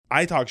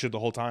I talk shit the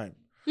whole time.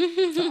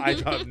 So I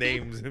drop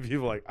names and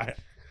people are like, I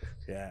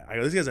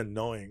go, this guy's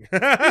annoying.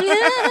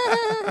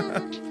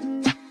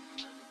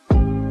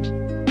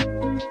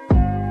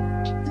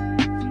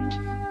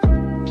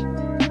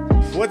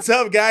 What's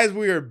up, guys?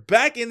 We are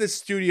back in the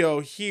studio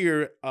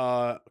here.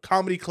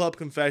 Comedy Club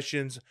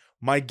Confessions.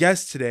 My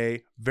guest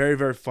today, very,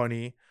 very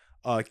funny,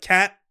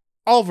 Kat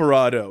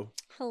Alvarado.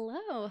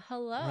 Hello.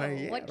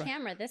 Right, What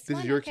camera? This is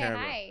one? your okay, camera.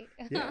 Hi.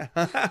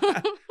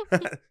 Yeah.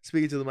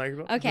 Speaking to the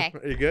microphone. Okay.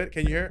 Are you good?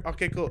 Can you hear?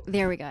 Okay, cool.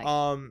 There we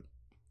go.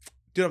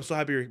 Dude, I'm so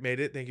happy you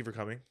made it. Thank you for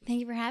coming. Thank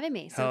you for having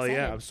me. Hell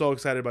yeah, I'm so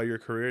excited about your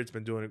career. It's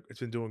been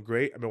doing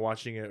great. I've been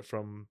watching it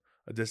from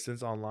a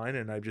distance online,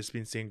 and I've just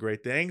been seeing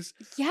great things.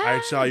 Yeah. I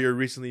saw you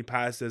recently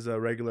passed as a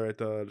regular at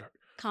the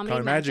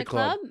Comedy Magic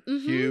Club.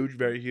 Mm-hmm. Huge,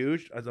 very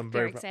huge. I'm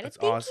very excited. It's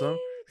awesome.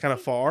 You. Kind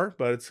of far,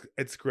 but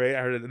it's great.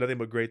 I heard nothing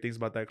but great things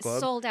about that club.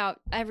 Sold out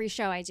every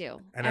show I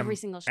do. And every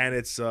single show. And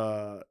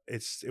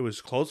it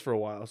was closed for a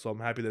while, so I'm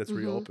happy that it's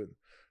reopened.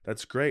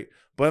 That's great.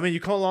 But I mean,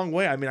 you come a long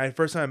way. I mean,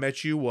 first time I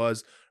met you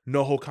was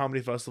NoHo Comedy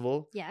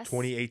Festival. Yes.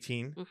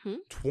 2018. Mm-hmm.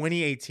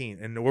 2018,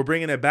 and we're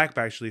bringing it back.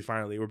 Actually,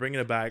 finally, we're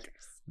bringing it back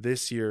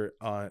this year.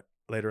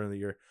 Later in the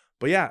year.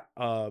 But yeah,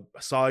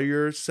 saw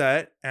your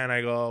set, and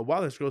I go,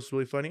 wow, this girl's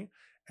really funny.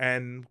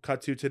 And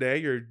cut to today,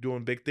 you're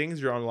doing big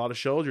things. You're on a lot of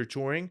shows. You're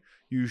touring.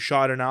 You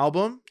shot an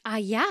album.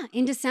 Yeah,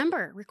 in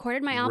December.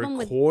 Recorded my album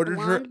with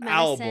Blonde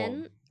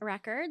Medicine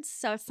Records.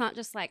 So it's not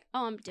just like,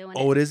 I'm doing it.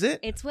 Oh, what is it?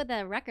 It's with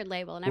a record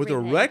label and with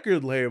everything. With a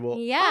record label?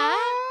 Yeah.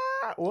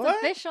 What?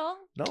 It's official.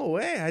 No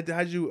way.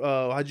 How'd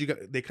you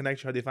they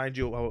connect you? How'd they find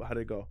you? How'd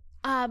it go?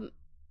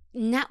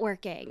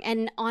 Networking,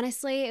 and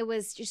honestly it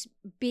was just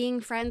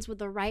being friends with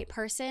the right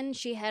person.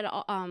 She had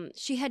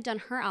done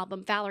her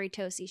album, Valerie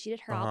Tosi. She did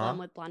her album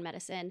with Blonde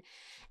Medicine,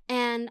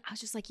 and I was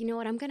just like, you know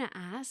what, I'm just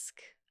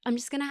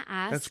gonna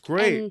ask. That's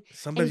great. And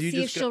Sometimes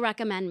see if she'll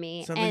recommend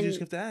me. Sometimes you just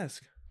have to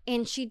ask.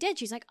 And she did.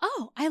 She's like,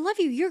 oh, I love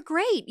you. You're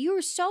great. You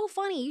were so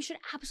funny. You should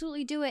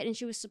absolutely do it. And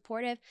she was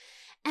supportive.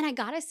 And I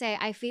gotta say,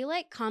 I feel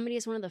like comedy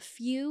is one of the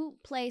few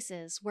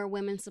places where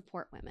women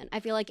support women.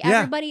 I feel like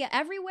everybody,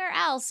 everywhere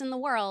else in the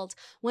world,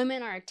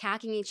 women are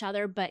attacking each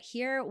other. But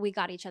here, we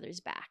got each other's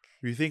back.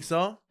 You think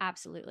so?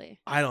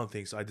 Absolutely. I don't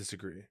think so. I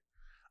disagree.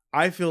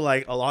 I feel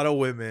like a lot of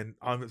women,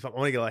 I'm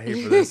gonna get a lot of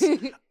hate for this.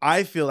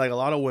 I feel like a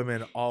lot of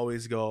women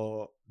always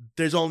go,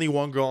 there's only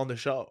one girl on the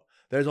show.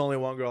 There's only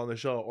one girl on the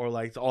show, or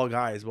like it's all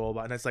guys, blah, blah,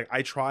 blah. And it's like,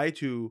 I try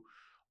to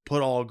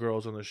put all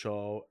girls on the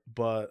show,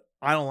 but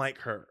I don't like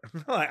her.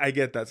 I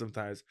get that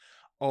sometimes.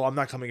 Oh, I'm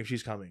not coming if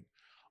she's coming.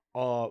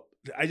 I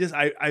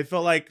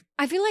feel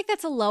like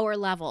that's a lower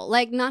level.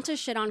 Like, not to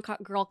shit on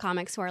girl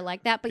comics who are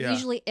like that, but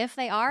usually if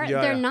they are,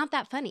 they're not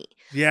that funny.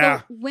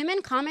 Yeah. But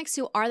women comics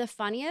who are the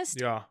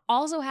funniest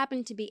also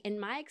happen to be, in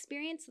my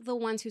experience, the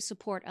ones who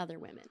support other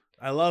women.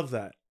 I love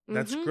that.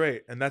 That's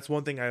great. And that's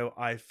one thing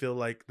I feel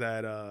like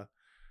that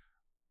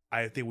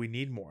I think we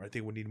need more. I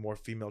think we need more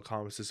female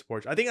comics to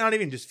support. I think not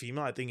even just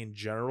female. I think in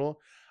general,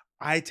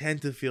 I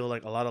tend to feel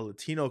like a lot of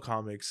Latino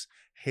comics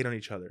hate on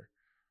each other.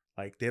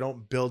 Like, they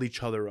don't build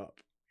each other up.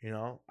 You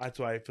know, that's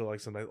why I feel like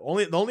sometimes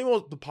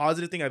the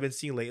positive thing I've been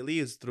seeing lately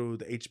is through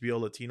the HBO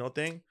Latino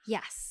thing.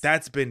 Yes,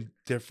 that's been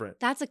different.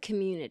 That's a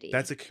community.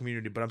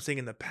 But I'm saying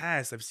in the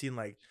past, I've seen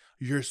like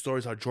your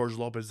stories how George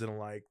Lopez didn't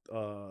like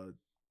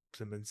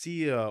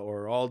Mencia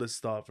or all this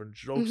stuff and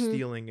joke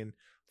stealing and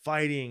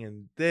fighting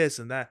and this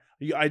and that.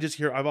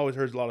 I've always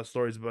heard a lot of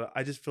stories, but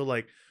I just feel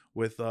like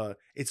with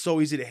it's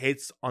so easy to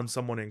hate on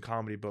someone in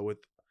comedy, but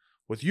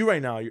with you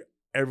right now,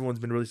 everyone's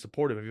been really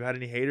supportive. Have you had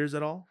any haters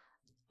at all?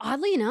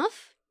 Oddly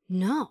enough,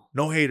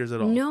 no haters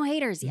at all. No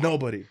haters yet.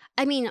 Nobody.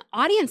 I mean,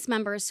 audience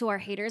members who are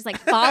haters, like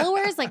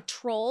followers, like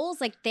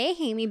trolls, like they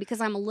hate me because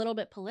I'm a little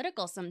bit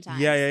political sometimes.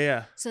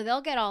 Yeah. So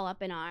they'll get all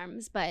up in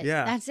arms, but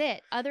that's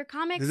it. Other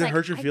comics, does it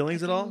hurt your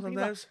feelings at all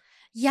sometimes?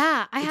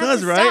 Yeah, I had to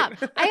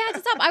stop. I had to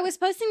stop. I was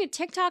posting to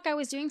TikTok. I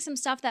was doing some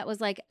stuff that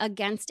was like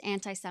against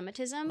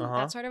anti-Semitism,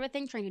 that sort of a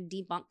thing, trying to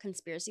debunk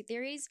conspiracy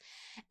theories.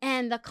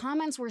 And the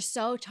comments were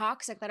so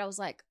toxic that I was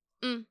like,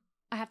 I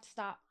have to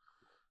stop.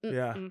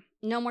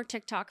 No more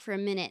TikTok for a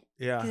minute.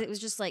 Yeah. Because it was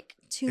just like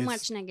too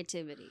much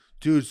negativity.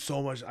 Dude,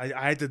 so much.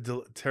 I had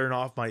to turn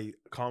off my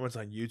comments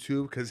on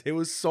YouTube because it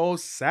was so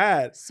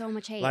sad. So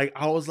much hate. Like,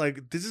 I was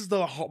like, this is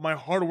my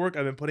hard work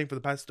I've been putting for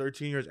the past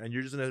 13 years, and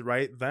you're just going to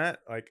write that?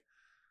 Like,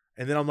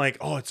 and then I'm like,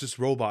 oh, it's just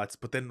robots.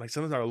 But then, like,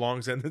 sometimes are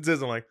long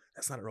sentences. I'm like,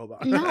 that's not a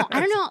robot. No, I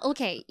don't know.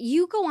 Okay,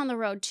 you go on the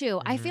road, too.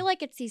 I feel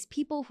like it's these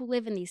people who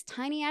live in these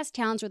tiny-ass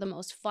towns where the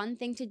most fun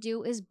thing to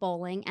do is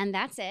bowling, and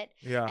that's it.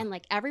 Yeah. And,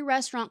 like, every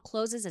restaurant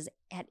closes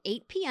at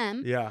 8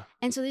 p.m. Yeah.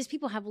 And so these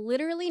people have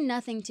literally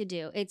nothing to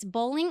do. It's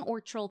bowling or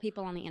troll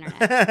people on the internet.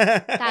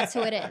 That's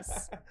who it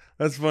is.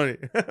 That's funny.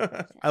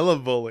 I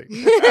love bowling.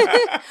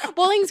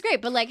 Bowling's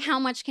great, but like, how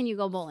much can you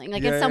go bowling?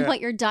 Like, at some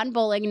point, you're done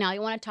bowling. Now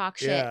you want to talk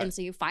shit, and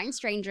so you find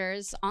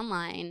strangers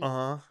online,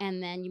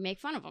 and then you make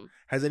fun of them.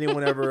 Has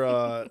anyone ever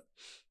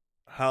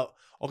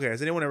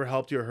has anyone ever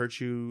helped you or hurt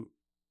you?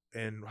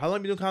 And how long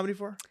have you been doing comedy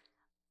for?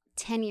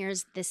 10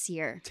 years this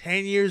year.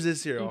 10 years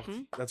this year.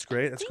 Mm-hmm. Oh, that's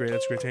great. That's great.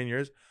 That's great. 10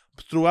 years.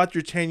 Throughout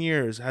your 10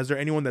 years, has there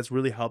anyone that's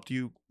really helped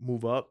you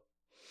move up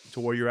to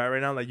where you're at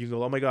right now? Like you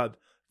go, oh my God,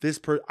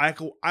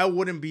 I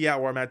wouldn't be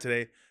at where I'm at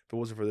today if it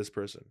wasn't for this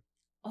person.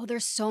 Oh,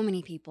 there's so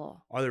many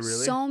people. Are there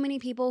really? So many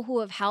people who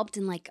have helped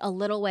in like a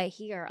little way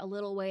here, a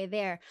little way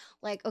there.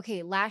 Like,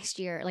 okay, last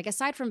year, like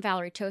aside from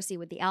Valerie Tosi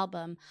with the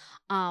album,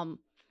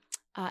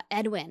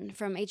 Edwin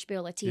from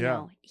HBO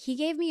Latino, he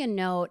gave me a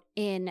note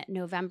in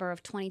November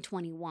of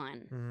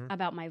 2021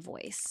 about my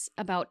voice,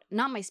 about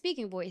not my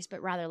speaking voice,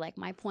 but rather like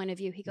my point of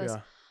view. He goes,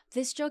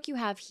 this joke you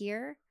have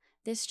here,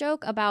 this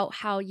joke about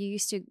how you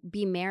used to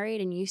be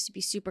married and you used to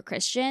be super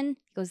Christian,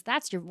 he goes,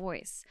 that's your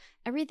voice.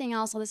 Everything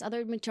else, all this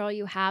other material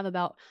you have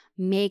about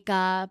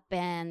makeup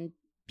and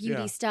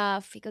beauty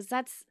stuff, he goes,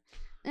 that's...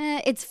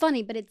 it's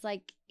funny, but it's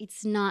like,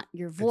 it's not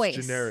your voice.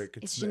 It's generic.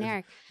 It's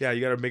generic. Yeah,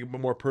 you got to make it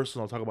more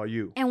personal. Talk about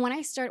you. And when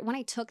I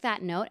took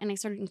that note and I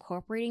started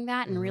incorporating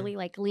that and really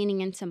like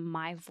leaning into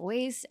my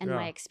voice and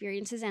my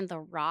experiences and the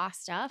raw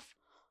stuff,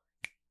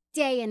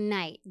 day and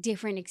night,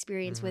 different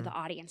experience with the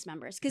audience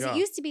members. Because it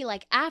used to be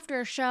like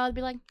after a show, I'd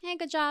be like, hey,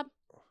 good job.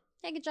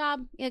 Hey, good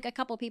job. Like a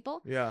couple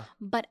people. Yeah.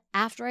 But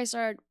after I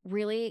started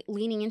really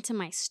leaning into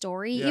my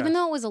story, even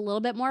though it was a little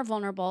bit more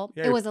vulnerable,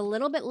 it was a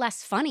little bit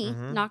less funny,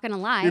 not going to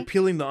lie. You're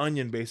peeling the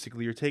onion,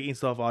 basically. You're taking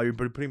stuff out. You're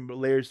putting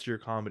layers to your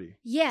comedy.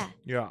 Yeah.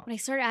 Yeah. When I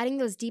started adding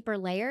those deeper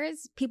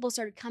layers, people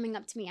started coming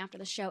up to me after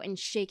the show and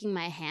shaking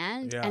my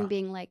hand and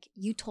being like,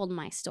 you told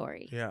my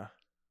story. Yeah.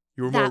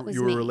 You were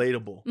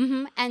relatable.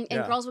 Mm-hmm. And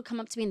girls would come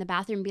up to me in the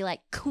bathroom and be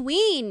like,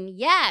 Queen,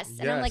 yes.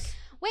 And I'm like,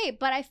 wait,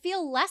 but I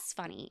feel less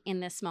funny in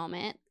this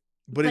moment.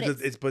 But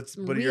it's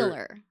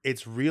realer.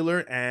 It's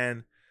realer,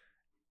 and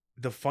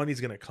the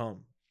funny's gonna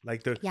come.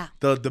 Like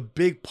the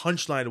big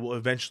punchline will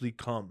eventually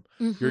come.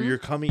 You're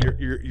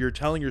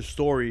telling your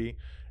story,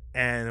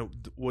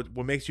 and what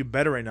makes you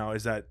better right now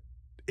is that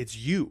it's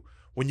you.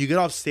 When you get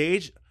off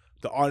stage,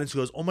 the audience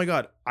goes, "Oh my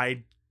God,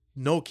 I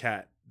know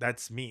Kat.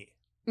 That's me,"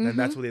 and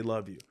that's why they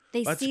love you.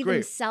 They see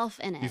themselves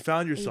in it. You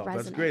found yourself.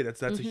 That's great.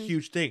 That's a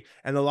huge thing.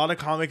 And a lot of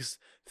comics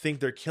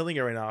think they're killing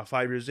it right now,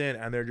 5 years in,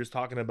 and they're just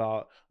talking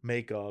about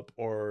makeup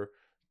or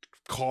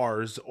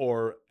cars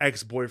or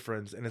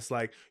ex-boyfriends. And it's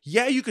like,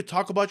 yeah, you could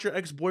talk about your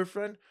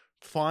ex-boyfriend,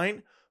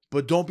 fine,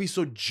 but don't be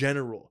so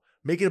general.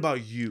 Make it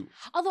about you.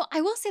 Although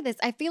I will say this,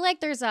 I feel like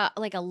there's a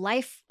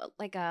life,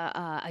 like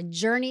a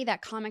journey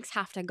that comics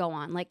have to go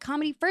on. Like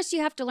comedy, first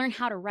you have to learn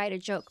how to write a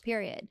joke,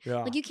 period.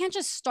 Yeah. Like you can't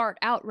just start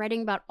out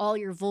writing about all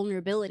your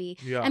vulnerability.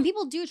 Yeah. And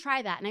people do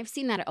try that. And I've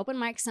seen that at open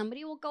mic.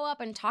 Somebody will go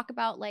up and talk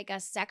about like a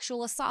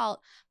sexual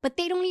assault, but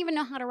they don't even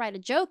know how to write a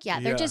joke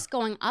yet. They're just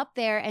going up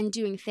there and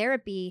doing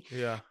therapy.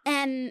 Yeah.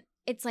 And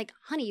it's like,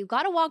 honey, you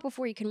got to walk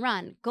before you can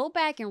run. Go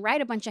back and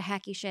write a bunch of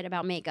hacky shit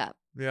about makeup.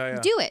 Yeah.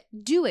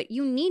 Do it.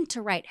 You need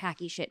to write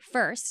hacky shit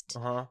first.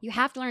 You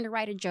have to learn to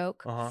write a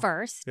joke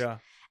first. Yeah.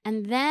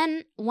 And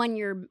then when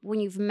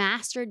you've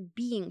mastered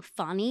being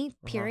funny,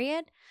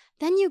 period,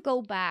 then you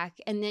go back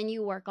and then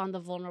you work on the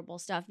vulnerable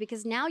stuff,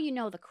 because now you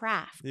know the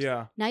craft.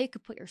 Yeah. Now you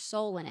could put your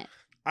soul in it.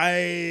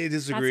 I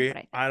disagree.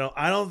 I don't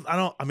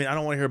want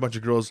to hear a bunch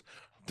of girls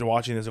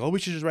watching this. Like, oh, we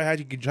should just write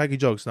hacky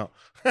jokes. No.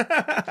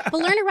 But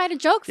learn to write a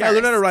joke first. Yeah,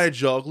 learn how to write a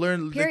joke.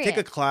 Take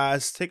a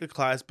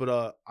class.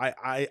 But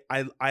I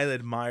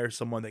admire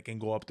someone that can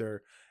go up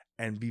there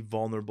and be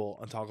vulnerable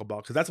and talk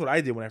about, because that's what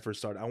I did when I first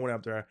started. I went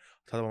up there,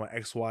 talked about my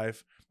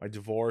ex-wife, my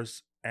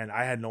divorce, and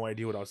I had no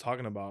idea what I was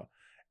talking about.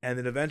 And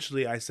then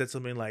eventually I said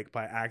something like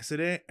by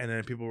accident, and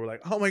then people were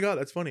like, "Oh my God,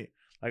 that's funny."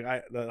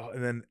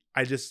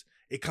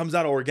 It comes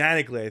out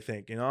organically, I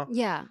think, you know?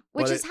 Yeah,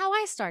 which is how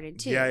I started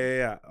too.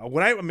 Yeah.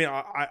 When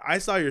I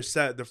saw your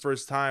set the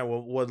first time,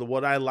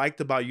 what I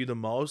liked about you the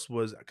most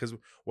was because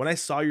when I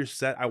saw your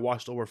set, I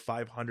watched over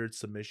 500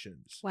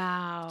 submissions.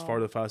 Wow. For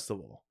the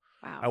festival.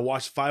 Wow. I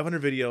watched 500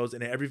 videos,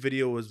 and every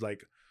video was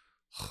like,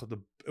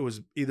 it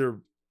was either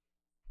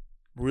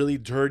really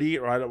dirty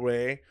right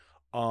away,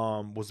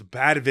 was a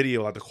bad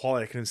video, like the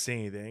quality, I couldn't say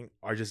anything,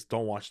 or just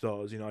don't watch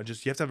those. You know, you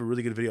have to have a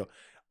really good video.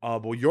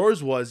 But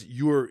yours was,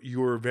 you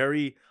were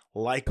very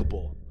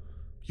likable.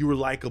 You were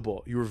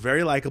likable. You were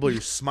very likable. You're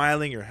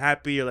smiling. You're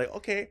happy. You're like,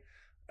 okay.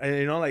 And,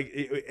 you know, like,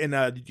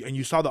 and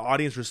you saw the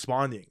audience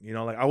responding, you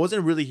know, like I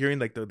wasn't really hearing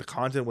like the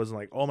content wasn't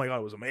like, oh my God,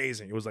 it was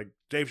amazing. It was like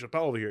Dave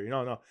Chappelle over here. You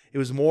know, no, it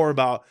was more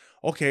about,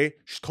 okay,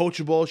 she's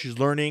coachable. She's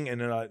learning.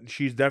 And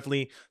she's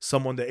definitely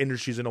someone the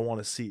industry's going to want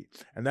to see.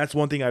 And that's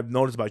one thing I've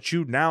noticed about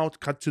you now.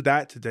 Cut to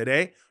that to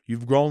today.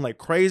 You've grown like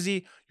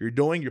crazy. You're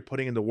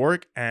putting in the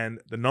work,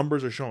 and the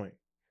numbers are showing.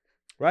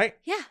 Right?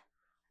 Yeah.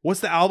 What's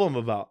the album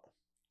about?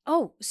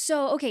 Oh,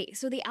 so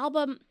the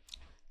album,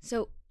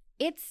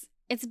 it's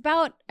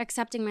about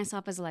accepting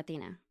myself as a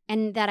Latina,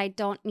 and that I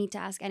don't need to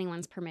ask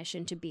anyone's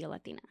permission to be a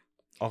Latina.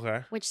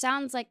 Okay. Which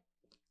sounds like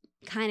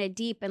kind of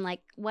deep, and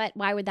like,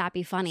 why would that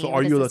be funny? So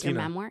are you a Latina?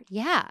 Your memoir?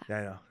 Yeah.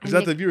 Yeah. Because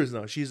let the viewers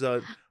know. She's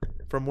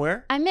From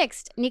where? I'm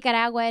mixed,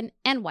 Nicaraguan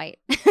and white.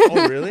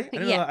 Oh, really? I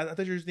didn't know Yeah. that. I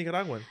thought you were just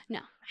Nicaraguan. No,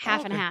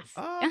 half and okay. half.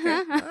 Oh,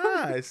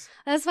 okay. Nice.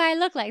 That's why I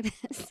look like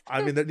this.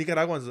 I mean, the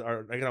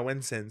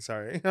Nicaraguenses,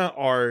 sorry,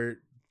 are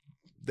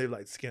they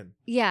light skin?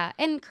 Yeah,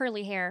 and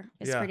curly hair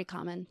is Yeah. pretty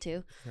common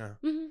too. Yeah.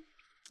 Mm-hmm.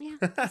 Yeah,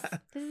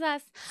 this is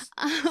us.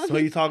 So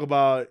you talk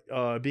about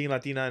being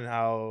Latina and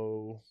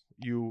how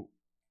you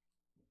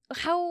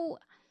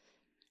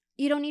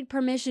don't need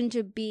permission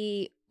to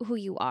be who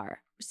you are.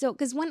 So,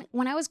 because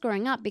when I was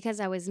growing up, because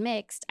I was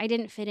mixed, I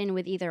didn't fit in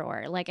with either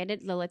or. Like,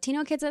 the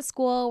Latino kids at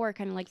school were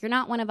kind of like, you're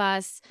not one of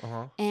us.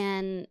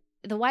 And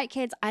the white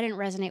kids, I didn't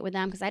resonate with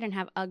them because I didn't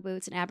have Ugg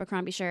boots and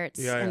Abercrombie shirts.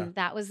 And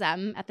that was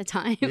them at the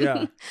time.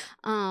 Yeah.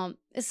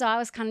 So I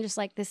was kind of just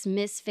like this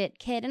misfit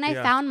kid. And I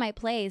found my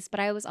place,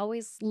 but I was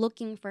always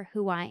looking for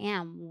who I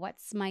am.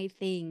 What's my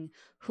thing?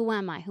 Who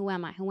am I? Who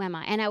am I? Who am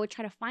I? And I would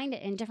try to find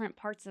it in different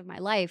parts of my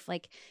life,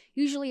 like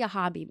usually a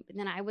hobby. But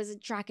then I was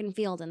at track and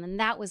field, and then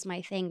that was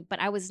my thing. But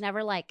I was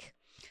never like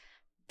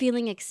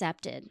feeling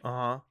accepted.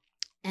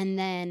 And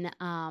then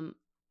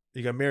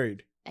you got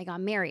married. I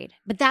got married,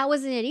 but that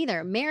wasn't it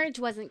either. Marriage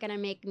wasn't going to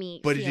make me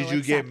But feel did you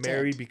accepted. get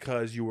married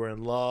because you were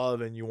in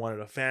love and you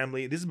wanted a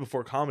family? This is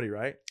before comedy,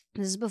 right?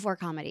 This is before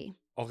comedy.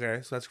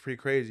 Okay, so that's pretty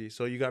crazy.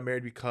 So you got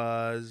married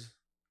because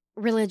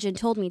religion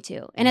told me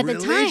to. And at the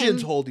time, religion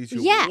told you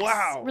to. Yes.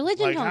 Wow.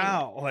 Religion like told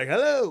how? me. Like,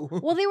 hello.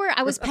 Well,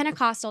 I was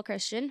Pentecostal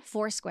Christian,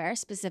 Foursquare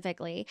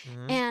specifically.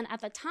 And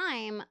at the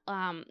time,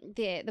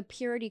 the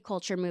purity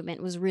culture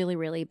movement was really,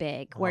 really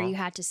big, where you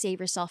had to save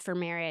yourself for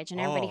marriage.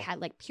 And everybody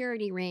had like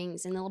purity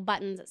rings and little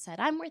buttons that said,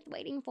 I'm worth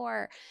waiting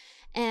for.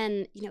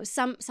 And,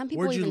 some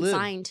people even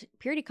signed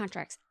purity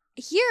contracts.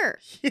 Here.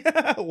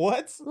 Yeah,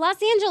 what?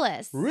 Los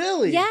Angeles.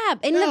 Really? Yeah,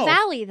 in the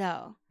valley,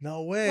 though.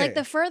 No way. Like,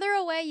 the further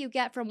away you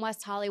get from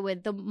West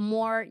Hollywood, the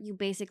more you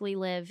basically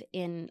live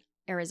in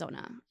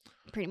Arizona,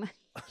 pretty much.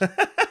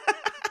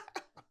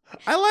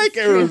 I like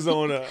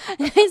Arizona.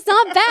 It's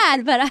not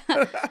bad, but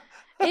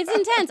it's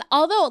intense.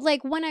 Although,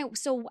 like,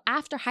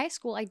 after high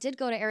school, I did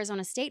go to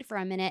Arizona State for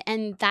a minute,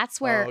 and that's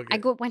where I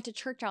went to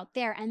church out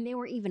there, and they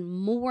were even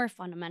more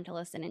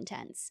fundamentalist and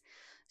intense.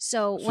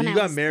 So when you I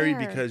got married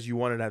because you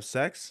wanted to have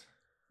sex?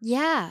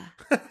 Yeah.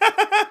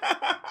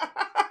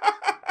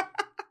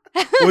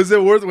 Was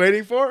it worth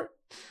waiting for?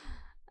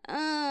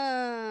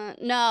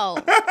 No.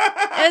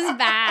 It was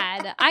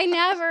bad.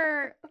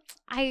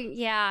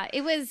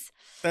 It was.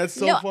 That's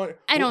so funny.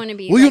 I don't want to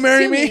be. Will you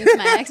marry me?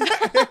 My ex.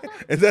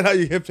 Is that how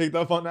you get picked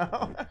up on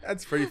now?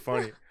 That's pretty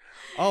funny.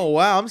 Oh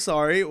wow, I'm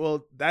sorry.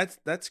 Well,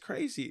 that's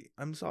crazy.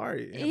 I'm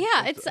sorry.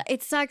 Yeah,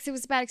 it sucks. It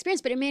was a bad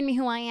experience, but it made me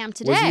who I am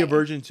today. Was he a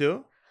virgin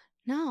too?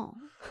 No.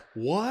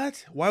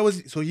 What? Why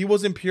so he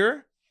wasn't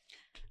pure?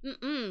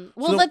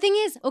 Well, the thing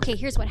is, okay,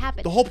 here's what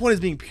happened. The whole point is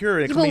being pure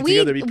and coming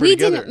together, be pure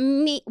together.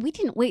 We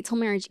didn't wait till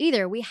marriage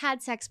either. We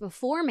had sex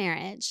before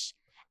marriage.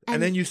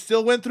 And then you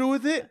still went through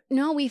with it?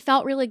 No, we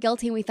felt really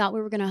guilty and we thought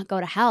we were going to go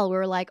to hell. We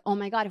were like, oh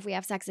my God, if we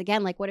have sex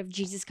again, like what if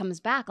Jesus comes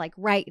back? Like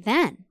right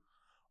then.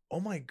 Oh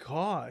my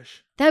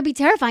gosh. That would be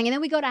terrifying. And then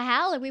we go to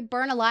hell and we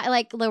burn a lot.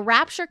 Like the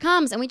rapture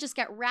comes and we just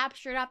get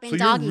raptured up in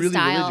doggy you're really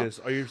style. Religious.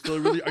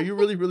 Are you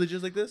really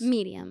religious like this?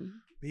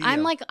 Medium.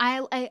 I'm like,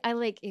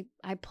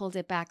 I pulled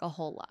it back a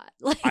whole lot.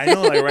 Like, I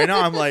know, like right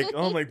now I'm like,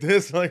 oh, I'm like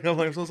this. Like,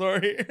 I'm so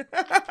sorry.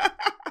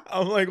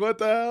 I'm like, what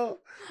the hell?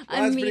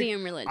 Well, I'm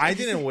medium religious. I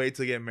didn't wait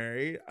to get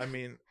married. I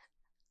mean,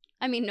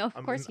 no,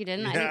 of course you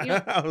didn't.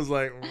 Yeah, I was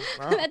like,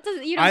 wow.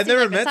 I've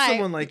never met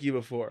someone like you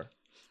before.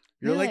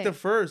 You're like the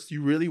first.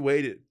 You really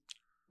waited.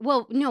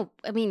 Well, no,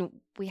 I mean,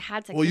 we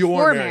had sex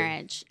before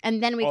marriage,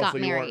 and then we got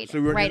married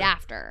right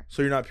after.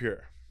 So you're not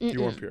pure.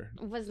 You weren't pure.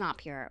 It was not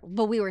pure,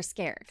 but we were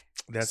scared.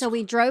 So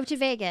we drove to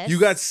Vegas. You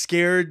got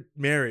scared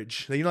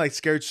marriage. Like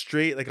scared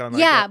straight, like on.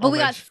 But we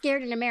got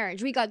scared into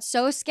marriage. We got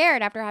so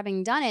scared after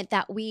having done it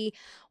that we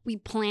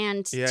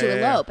planned to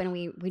elope, and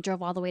we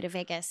drove all the way to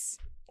Vegas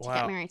to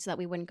get married so that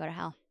we wouldn't go to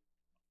hell.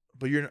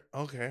 But you're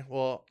okay.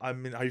 Well, I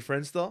mean, are you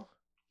friends still?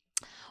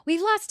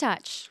 We've lost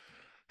touch.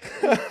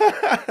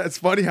 It's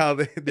funny how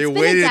they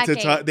waited to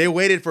touch. They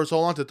waited for so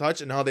long to touch,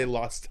 and how they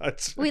lost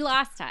touch. We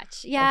lost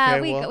touch.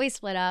 Yeah, we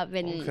split up,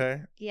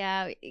 and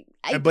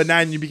but now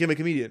you became a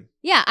comedian.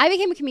 Yeah, I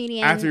became a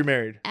comedian after you're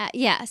married.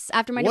 Yes,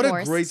 after my divorce.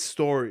 What a great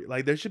story!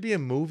 Like there should be a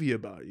movie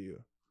about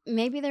you.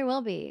 Maybe there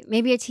will be.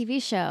 Maybe a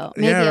TV show.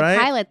 Maybe a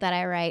pilot that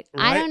I write.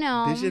 Right? I don't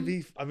know. This should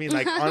be. I mean,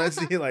 like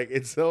honestly, like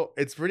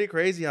it's pretty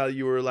crazy how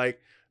you were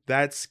like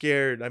that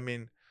scared. I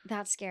mean.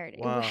 That's scared.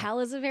 Wow. Hell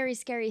is a very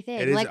scary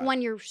thing. Like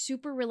when you're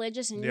super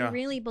religious and you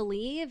really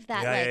believe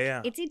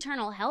that it's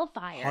eternal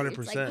hellfire. 100%.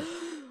 It's like,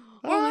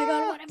 oh my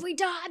God, what have we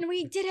done?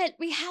 We did it.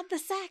 We had the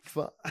sex.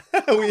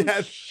 We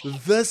had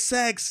the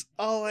sex.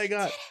 Oh my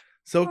God.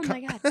 So oh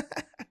my God.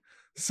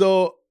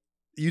 So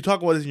you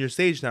talk about this in your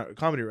stage now,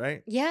 comedy,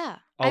 right? Yeah.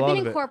 I've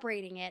been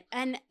incorporating it.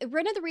 And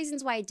one of the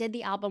reasons why I did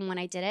the album when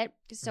I did it,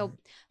 so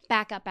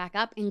back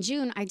up. In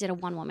June, I did a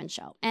one-woman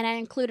show. And I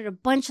included a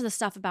bunch of the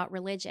stuff about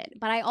religion.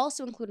 But I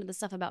also included the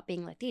stuff about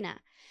being Latina.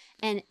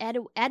 And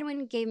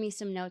Edwin gave me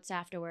some notes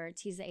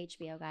afterwards. He's the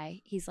HBO guy.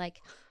 He's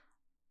like,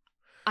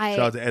 Shout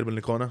out to Edwin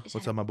Licona.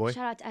 What's up, my boy?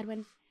 Shout out to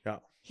Edwin. Yeah.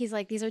 He's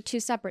like, these are two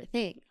separate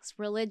things,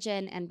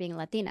 religion and being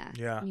Latina.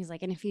 Yeah. And he's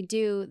like, and if you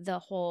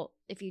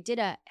did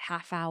a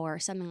half hour or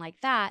something like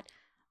that,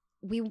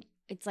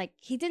 it's like,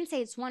 he didn't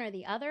say it's one or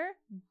the other,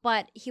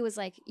 but he was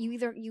like,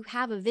 you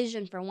have a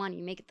vision for one,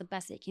 you make it the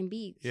best it can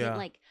be. You can't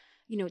like,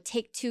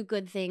 take two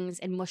good things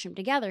and mush them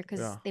together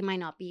because they might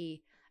not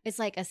be, it's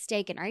like a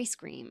steak and ice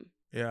cream.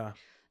 Yeah.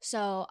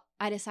 So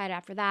I decided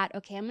after that,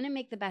 okay, I'm going to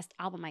make the best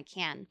album I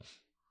can.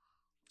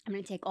 I'm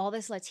going to take all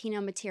this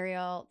Latino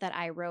material that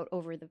I wrote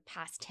over the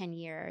past 10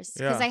 years.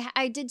 Because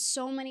I did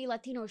so many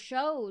Latino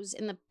shows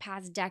in the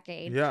past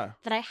decade that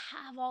I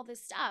have all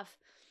this stuff.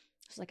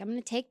 So like, I'm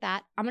going to take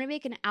that. I'm going to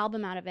make an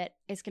album out of it.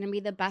 It's going to be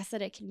the best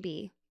that it can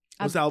be.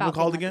 What's the album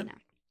called again?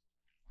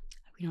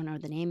 We don't know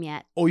the name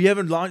yet. Oh, you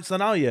haven't launched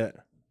it out yet?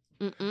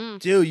 Mm-mm.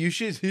 Dude, you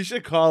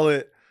should call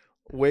it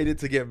Waited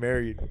to Get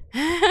Married.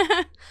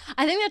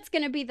 I think that's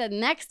going to be the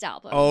next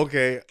album. Oh,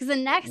 okay. Because the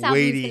next album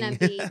is going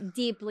to be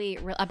deeply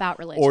about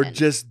religion. Or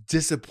just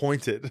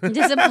Disappointed.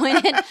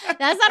 Disappointed.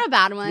 That's not a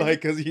bad one.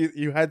 Like, because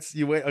you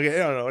wait.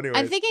 Okay, I don't know. Anyways.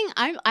 I'm thinking,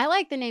 I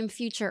like the name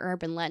Future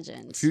Urban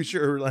Legend.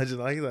 Future Urban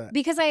Legend, I like that.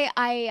 Because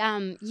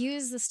I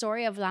use the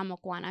story of La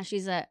Mocuana.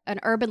 She's an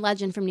urban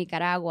legend from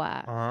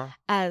Nicaragua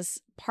as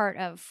part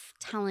of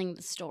telling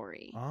the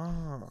story.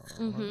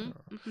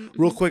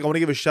 Real quick, I want to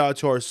give a shout out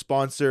to our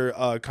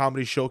sponsor,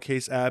 Comedy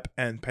Showcase app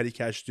and Petty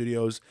Cash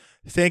Studios.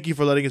 Thank you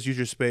for letting us use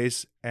your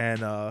space, and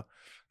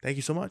thank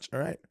you so much. All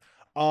right.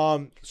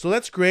 So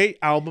that's great.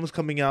 Albums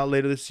coming out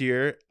later this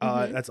year.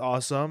 That's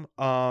awesome.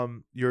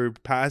 You're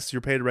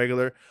paid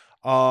regular.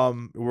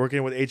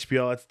 Working with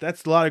HBO.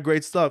 That's a lot of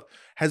great stuff.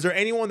 Has there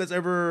anyone that's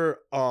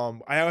ever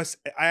I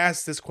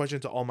asked this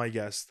question to all my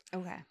guests.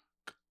 Okay.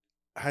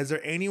 Has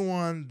there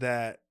anyone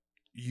that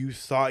you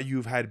thought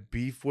you've had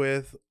beef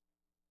with,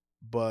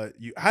 but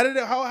how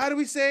do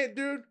we say it,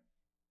 dude? Anybody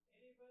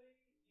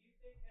you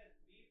think has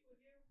beef with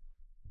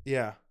you?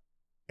 Yeah.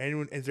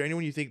 Is there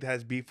anyone you think that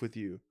has beef with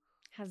you?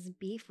 Has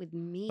beef with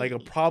me? Like a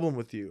problem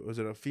with you? Was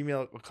it a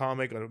female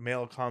comic, a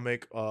male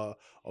comic, a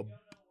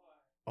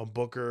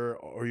booker,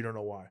 or you don't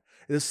know why?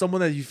 Is it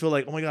someone that you feel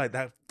like, oh my god,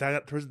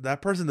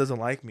 that person doesn't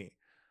like me?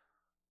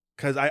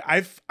 Because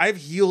I've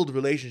healed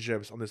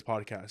relationships on this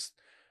podcast.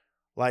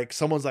 Like,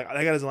 someone's like, that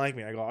guy doesn't like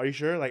me. I go, are you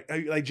sure? Like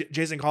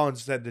Jason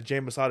Collins said that Jay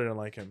Masada didn't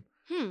like him.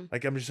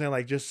 Like, I'm just saying,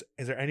 like, is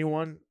there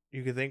anyone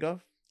you can think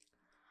of?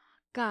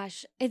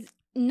 Gosh, it's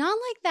not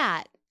like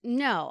that.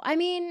 No. I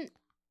mean,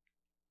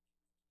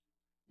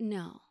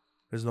 no.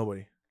 There's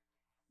nobody.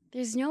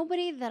 There's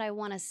nobody that I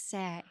want to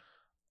say.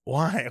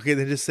 Why? Okay,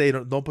 then just say,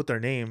 don't put their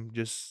name.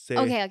 Just say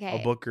okay.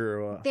 a booker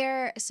or what.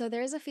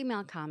 There's a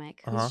female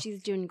comic who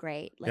she's doing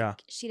great.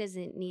 Like, she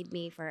doesn't need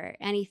me for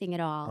anything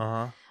at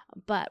all.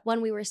 But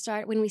when we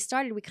started,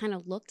 we kind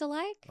of looked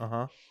alike.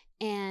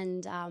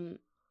 And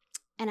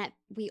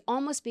we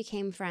almost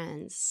became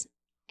friends.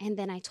 And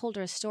then I told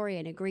her a story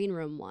in a green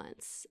room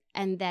once.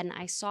 And then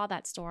I saw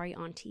that story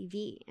on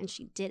TV and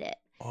she did it.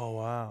 Oh,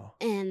 wow.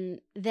 And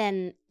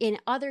then in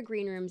other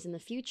green rooms in the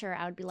future,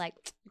 I would be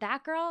like,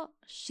 that girl,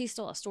 she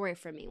stole a story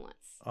from me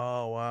once.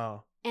 Oh,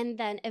 wow. And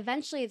then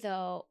eventually,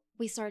 though,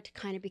 we started to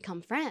kind of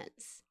become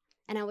friends.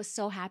 And I was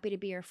so happy to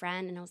be her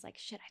friend. And I was like,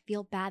 shit, I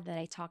feel bad that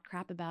I talked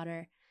crap about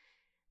her.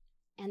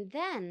 And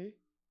then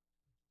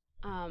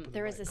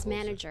there was this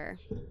manager.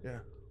 Yeah.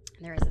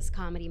 There was this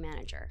comedy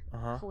manager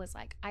who was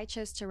like, I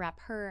chose to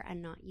rep her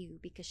and not you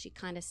because she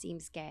kind of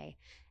seems gay.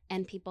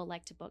 And people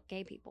like to book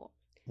gay people.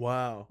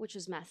 Wow. Which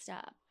was messed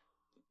up.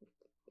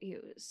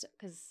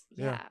 Because,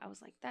 I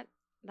was like,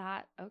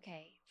 that,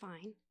 okay,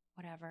 fine,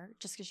 whatever.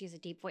 Just because she's a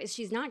deep voice.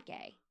 She's not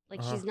gay.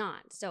 Like, she's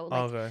not. So,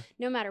 like,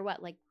 no matter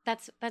what, like,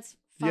 that's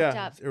fucked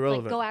up. It's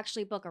irrelevant. Like, go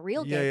actually book a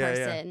real gay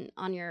person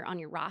on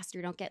your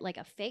roster. Don't get, like,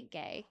 a fake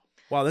gay.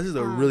 Wow, this is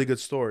a really good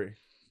story.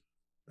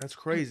 That's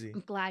crazy.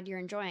 I'm glad you're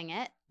enjoying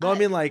it. No, I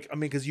mean,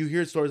 because you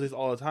hear stories like this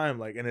all the time.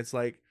 Like, and it's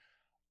like,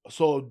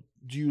 so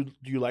do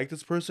you like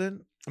this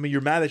person? I mean,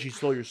 you're mad that she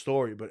stole your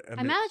story, but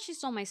I'm mad that she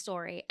stole my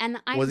story, and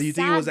I'm do you sad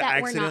think it was an that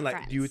accident? we're not Like,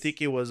 friends. do you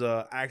think it was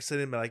a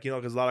accident? Like,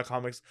 because a lot of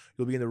comics,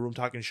 you'll be in the room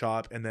talking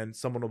shop, and then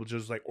someone will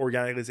just like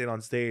organically say it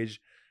on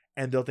stage,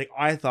 and they'll think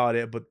I thought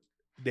it, but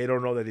they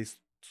don't know that he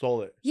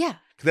stole it. Yeah,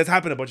 because that's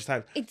happened a bunch of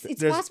times.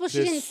 It's possible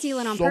she didn't steal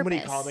it on purpose. So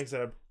many comics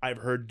that I've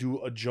heard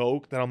do a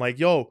joke that I'm like,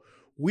 yo,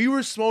 we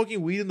were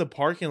smoking weed in the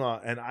parking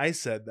lot, and I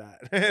said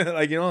that.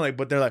 Like,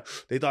 but they're like,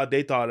 they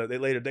thought it. They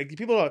later,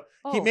 people are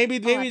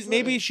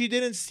maybe she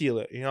didn't steal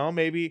it.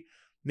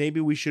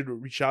 Maybe we should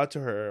reach out to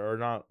her or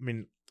not. I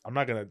mean, I'm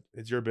not gonna.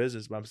 It's your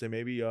business, but I'm saying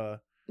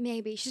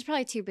maybe she's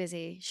probably too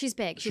busy. She's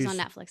big. She's on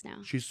Netflix now.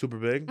 She's super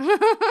big.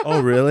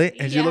 Oh, really?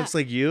 And she looks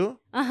like you?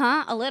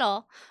 A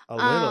little.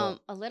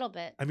 A little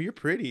bit. I mean, you're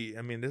pretty.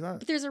 I mean,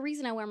 But there's a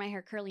reason I wear my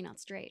hair curly, not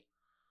straight.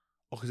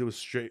 Oh, because it was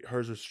straight.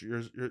 Hers was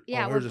yours.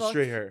 Hers is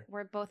straight hair.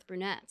 We're both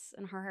brunettes,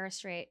 and her hair is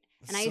straight.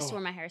 And I used to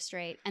wear my hair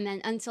straight. And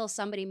then until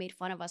somebody made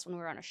fun of us when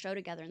we were on a show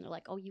together, and they're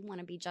like, "Oh, you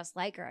want to be just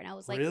like her?" And I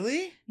was like,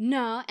 "Really?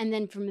 No." And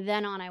then from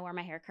then on, I wore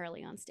my hair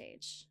curly on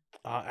stage.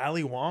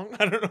 Ali Wong?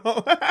 I don't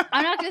know.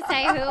 I'm not going to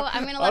say who.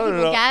 I'm going to let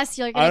people guess.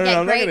 You're going to get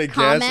I'm great not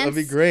comments. Guess. That'd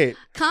be great.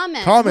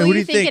 Comment. Who do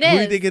you think? Who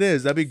do you think it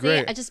is? That'd be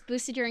great. I just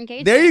boosted your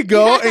engagement. There you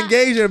go.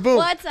 Engagement. Boom.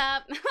 What's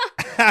up?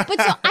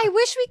 But so I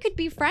wish we could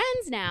be friends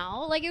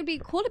now. Like, it would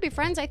be cool to be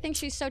friends. I think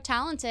she's so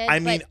talented. I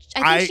mean,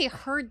 but I think she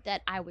heard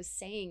that I was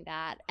saying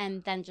that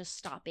and then just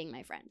stopped being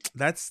my friend.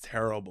 That's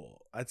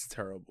terrible. That's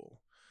terrible.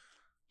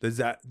 Was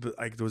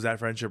that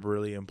friendship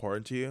really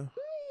important to you?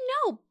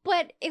 No,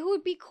 but it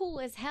would be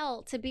cool as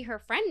hell to be her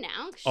friend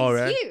now.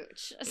 She's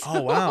huge. So,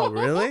 oh, wow.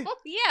 Really?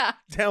 Yeah.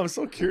 Damn, I'm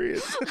so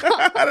curious.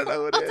 I don't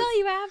know what I'll tell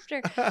you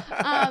after.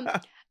 Yeah,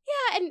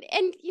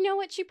 and you know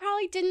what? She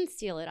probably didn't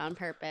steal it on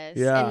purpose.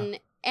 Yeah.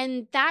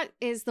 And that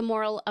is the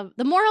moral of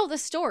the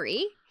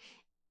story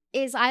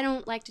is I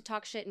don't like to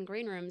talk shit in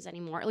green rooms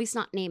anymore, at least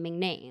not naming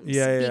names.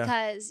 Yeah.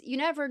 Because you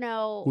never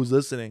know who's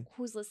listening,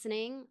 who's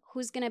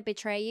going to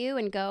betray you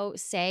and go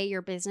say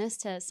your business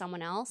to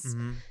someone else.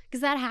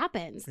 Because that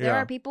happens. Yeah. There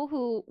are people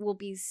who will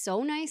be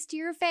so nice to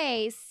your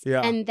face.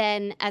 Yeah. And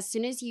then as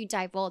soon as you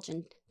divulge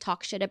and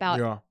talk shit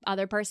about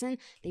other person,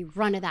 they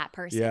run to that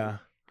person. Yeah.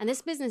 And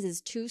this business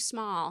is too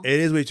small. It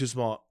is way too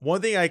small.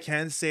 One thing I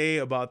can say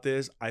about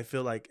this, I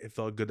feel like it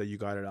felt good that you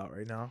got it out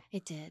right now.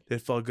 It did.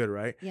 It felt good,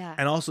 right? Yeah.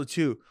 And also,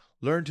 too,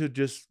 learn to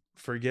just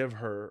forgive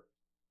her.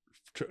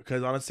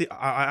 Because honestly,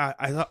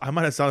 I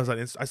might have saw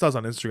this I saw this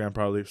on Instagram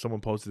probably. Someone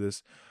posted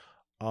this.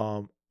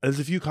 There's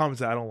a few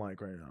comments that I don't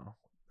like right now.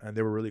 And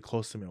they were really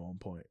close to me at one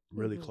point.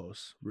 Really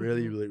close.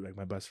 Really, really like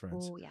my best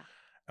friends. Oh, yeah.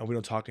 And we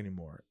don't talk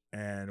anymore.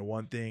 And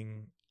one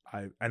thing,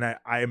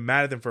 I'm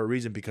mad at them for a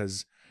reason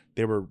because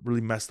they were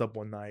really messed up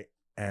one night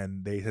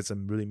and they said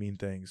some really mean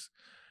things.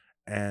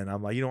 And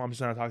I'm like, I'm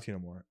just not gonna talk to you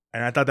anymore.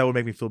 And I thought that would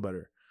make me feel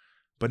better.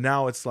 But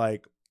now it's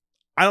like,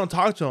 I don't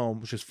talk to them,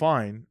 which is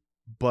fine.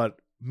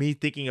 But me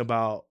thinking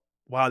about,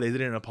 wow, they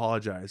didn't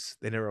apologize.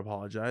 They never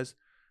apologized.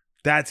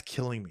 That's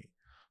killing me.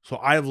 So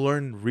I've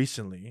learned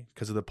recently,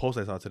 because of the post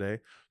I saw today,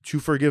 to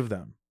forgive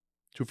them.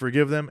 To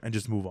forgive them and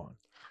just move on.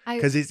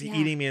 Because it's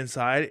eating me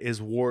inside it's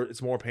more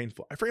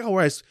painful. I forget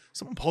where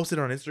someone posted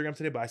it on Instagram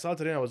today, but I saw it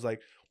today and I was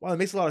like, wow, it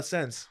makes a lot of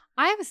sense.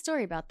 I have a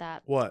story about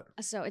that. What?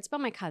 So it's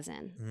about my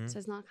cousin. So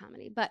it's not a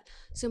comedy. But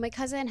so my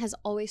cousin has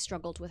always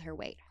struggled with her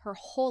weight. Her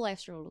whole life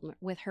struggled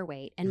with her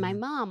weight. And my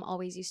mom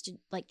always used to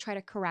like try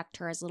to correct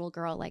her as a little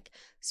girl, like,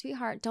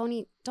 sweetheart, don't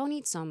eat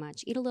so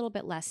much. Eat a little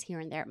bit less here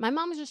and there. My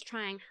mom was just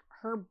trying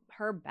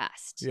her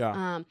best.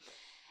 Yeah.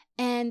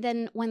 And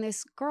then when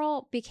this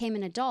girl became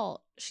an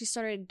adult, she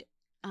started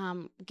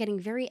getting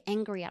very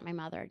angry at my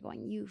mother,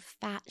 going, you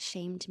fat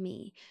shamed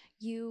me.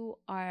 You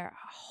are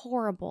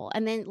horrible.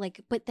 And then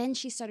but then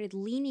she started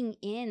leaning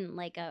in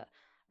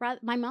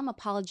my mom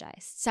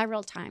apologized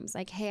several times.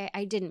 Like, hey,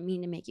 I didn't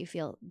mean to make you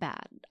feel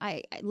bad.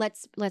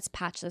 Let's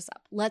patch this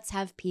up. Let's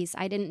have peace.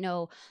 I didn't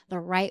know the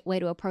right way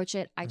to approach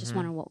it. I just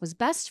wanted what was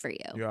best for you.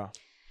 Yeah.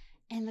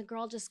 And the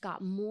girl just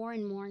got more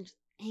and more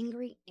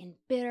angry and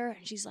bitter.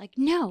 And she's like,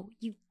 no,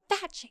 you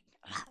fat shamed.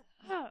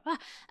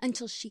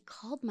 Until she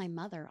called my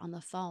mother on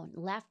the phone,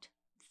 left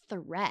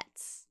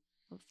threats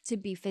to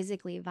be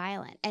physically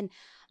violent. And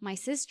my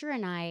sister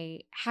and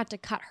I had to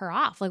cut her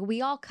off. Like,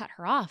 we all cut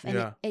her off.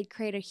 And it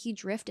created a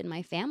huge rift in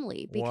my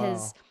family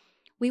because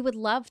we would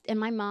love, and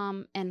my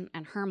mom and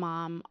her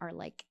mom are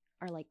like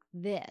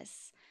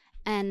this.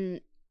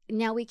 And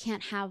now we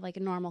can't have like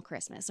a normal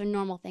Christmas or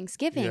normal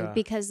Thanksgiving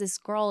because this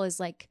girl is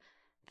like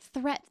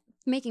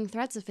making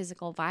threats of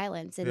physical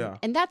violence.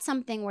 And that's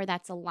something where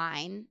that's a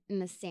line in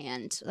the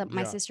sand that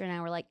my sister and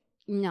I were like,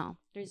 no,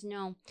 there's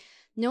no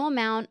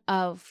amount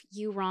of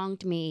you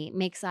wronged me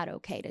makes that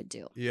okay to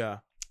do. Yeah.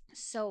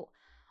 So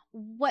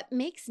what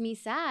makes me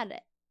sad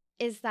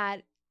is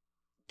that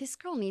this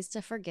girl needs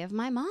to forgive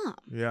my mom.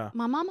 Yeah.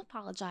 My mom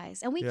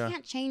apologized, and we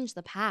can't change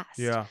the past.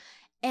 Yeah.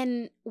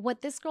 And what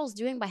this girl's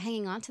doing by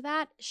hanging on to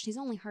that, she's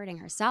only hurting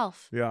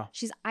herself. Yeah.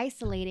 She's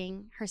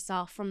isolating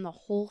herself from the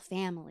whole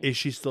family. Is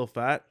she still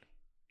fat?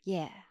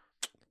 Yeah.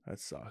 That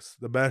sucks.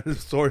 The better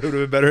story would have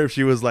been better if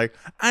she was like,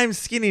 I'm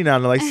skinny now.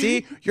 And like,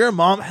 see, your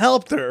mom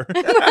helped her.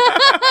 But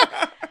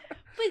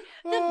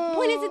the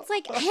point is, it's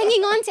like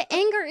hanging on to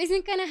anger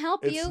isn't going to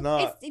help you.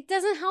 It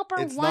doesn't help her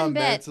one bit. It's not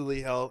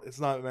mentally health. It's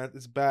not.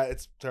 It's bad.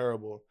 It's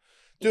terrible.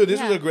 Dude,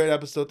 this was a great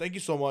episode. Thank you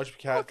so much,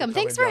 Kat. Welcome.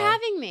 Thanks for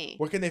having me.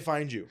 Where can they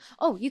find you?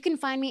 Oh, you can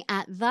find me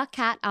at The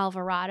Kat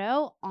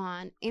Alvarado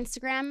on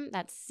Instagram.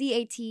 That's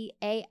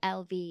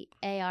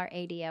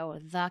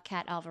CATALVARADO, The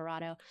Kat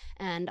Alvarado.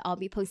 And I'll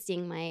be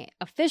posting my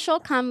official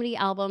comedy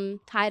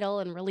album title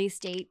and release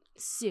date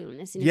soon.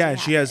 As soon as and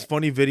she has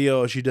funny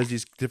video. She does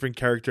these different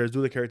characters.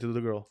 Do the character, do the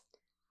girl.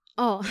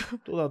 Oh.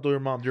 Do your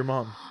mom.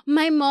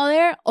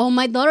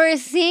 My daughter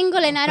is single,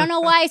 and I don't know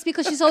why. It's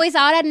because she's always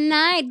out at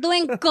night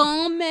doing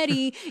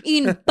comedy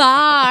in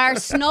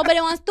bars.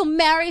 Nobody wants to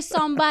marry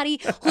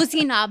somebody who's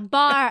in a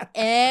bar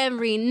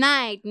every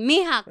night.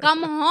 Mija,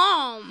 come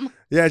home.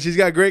 Yeah, she's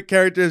got great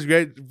characters,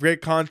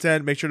 great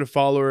content. Make sure to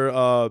follow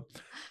her.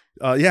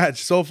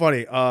 It's so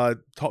funny.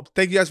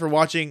 Thank you guys for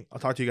watching. I'll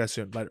talk to you guys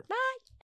soon. Later. Bye.